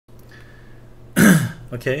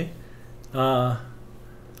오케이.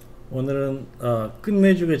 오늘은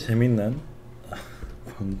끝내주게 재밌는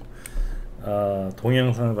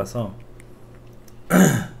동영상을 봐서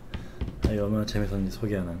얼마나 재밌었는지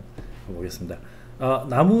소개하는 거 보겠습니다.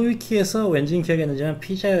 나무 위키에서 왠지 기억이 안 나지만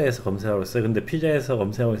피자에서 검색하고 있어요. 근데 피자에서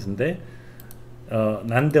검색하고 있는데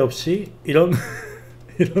난데없이 이런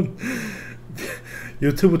이런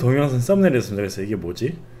유튜브 동영상 썸네일이었습니다. 그래서 이게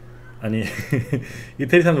뭐지? 아니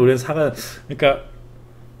이태리 사람들 우리는 사과, 그러니까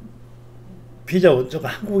피자 원조가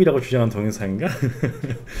한국이라고 주장한 동영상인가?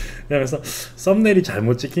 그러면서 썸네일이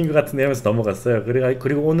잘못 찍힌 것 같은데 하면서 넘어갔어요.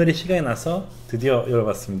 그리고 오늘이 시간이 나서 드디어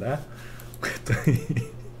열어봤습니다.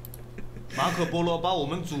 그랬더니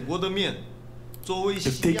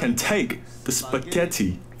If they can take the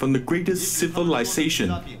spaghetti from the greatest civilization,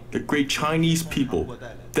 the great Chinese people,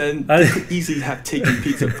 then they could easily have taken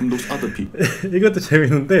pizza from those other people. 이것도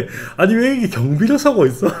재밌는데, 아니 왜 이게 경비로 서고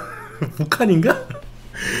있어? 북한인가?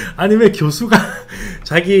 아니 왜 교수가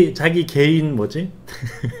자기 개인 뭐지?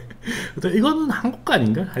 이거는 한국가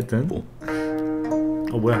아닌가? 하여튼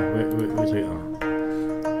뭐야 왜 저기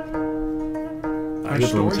Our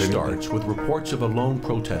story starts with reports of a lone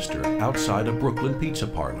protester outside a Brooklyn pizza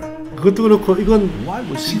parlor. 그것도 그렇고 이건 Why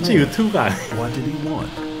was he 실제 there? 유튜브가 아니야. What did he want?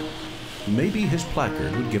 Maybe his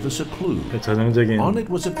placard would give us a clue. 전형적인 On it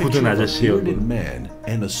was a 굳은 picture of a 아저씨요. bearded man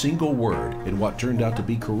and a single word in what turned out to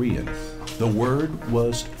be Korean. The word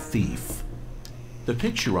was thief. The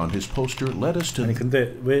picture on his poster led us to 아니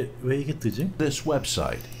근데 왜 이게 뜨지? this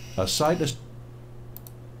website, a site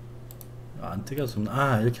안 뜨겨서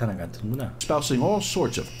이렇게 하나가 안 뜨는구나. espousing all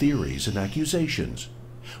sorts of theories and accusations.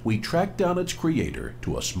 We tracked down its creator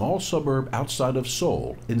to a small suburb outside of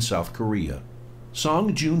Seoul in South Korea.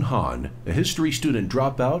 Song Joon-han, a history student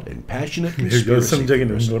dropout and passionate conspiracy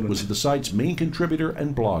theorist, was the site's main contributor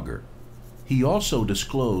and blogger. He also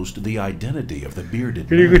disclosed the identity of the bearded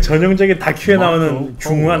man, 그리고 전형적인 다큐에 나오는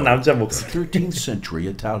중후한 남자 the 목소리. 13th century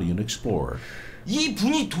Italian explorer. 이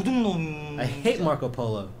분이 도둑놈. I hate Marco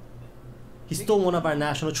Polo. He stole one of our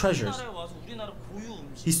national treasures.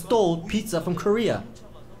 He stole pizza from Korea.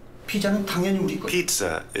 피자는 당연히 우리 거.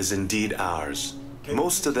 Pizza is indeed ours.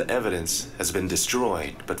 Most of the evidence has been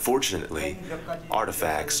destroyed, but fortunately,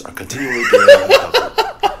 artifacts are continually being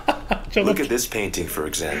uncovered. Look at this painting, for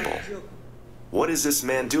example. What is this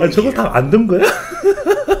man doing 저거 here? 다 만든 거야?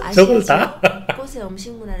 저걸 다?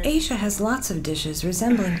 Asia has lots of dishes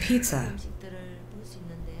resembling pizza.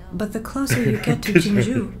 But the closer you get to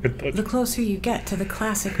Jinju, the closer you get to the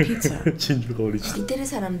classic pizza. 진주가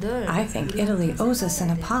오리지널. I think Italy owes us an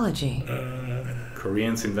apology.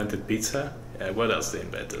 Koreans invented pizza. What else they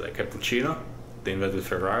invented? Like cappuccino? They invented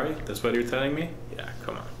Ferrari? That's what you're telling me? Yeah,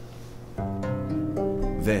 come on.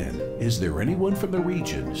 Then, is there anyone from the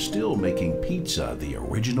region still making pizza the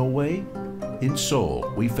original way? In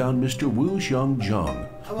Seoul, we found Mr. Woo Jung,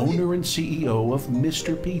 owner and CEO of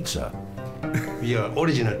Mr. Pizza. We are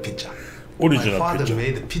original pizza. Original My father pizza.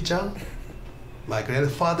 made pizza. My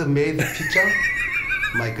grandfather made pizza.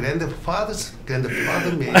 My grandfather's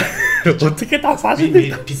grandfather made pizza. 어떻게 다 We 사진이?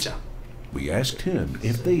 made pizza. We asked him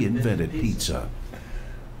if they invented pizza.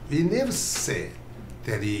 We never said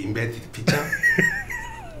that he invented pizza.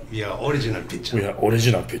 We are original pizza. We are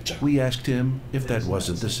original pizza. We asked him if that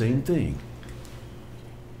wasn't the same thing.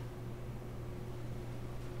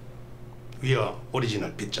 We are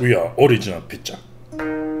original pizza. We are original pizza.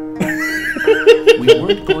 We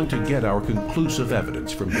weren't going to get our conclusive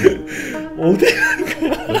evidence from him, 어디?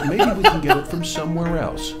 but maybe we can get it from somewhere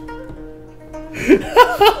else.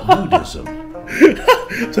 Buddhism.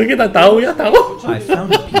 저게 다 나오야 나오? I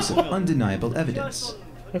found a piece of undeniable evidence.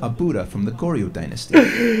 A Buddha from the Goryeo dynasty.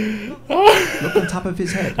 Look on top of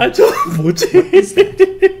his head. 저 뭐지?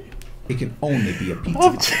 It can only be a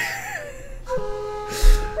pizza.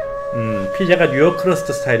 피자가 뉴욕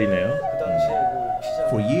크러스트 스타일이네요.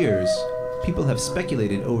 For years, people have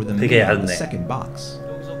speculated over the 되게 meaning of the 얇네. second box.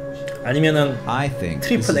 아니면은 I think this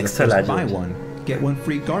트리플 is the 엑스트라 first 라지. buy one, get one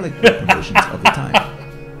free garlic bread promotions of the time.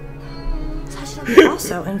 He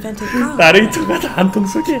also invented garlic. 나레이터가 다 한 통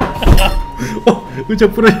속에. 의자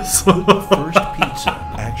부러졌어. First pizza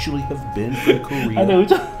actually have been from Korea.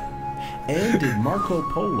 의자. And did Marco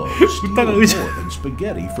Polo steal more than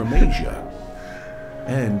spaghetti from Asia?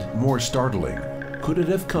 And more startling, could it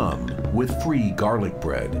have come with free garlic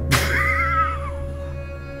bread?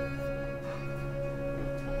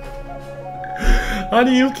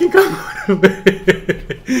 아니 웃기가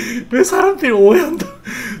왜 사람들이 오해한다.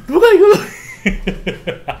 누가 이걸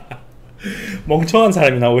멍청한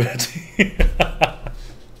사람이 나오야지.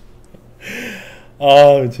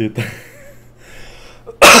 미치겠다.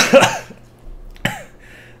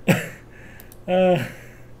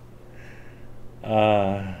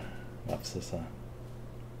 아, 맙소사.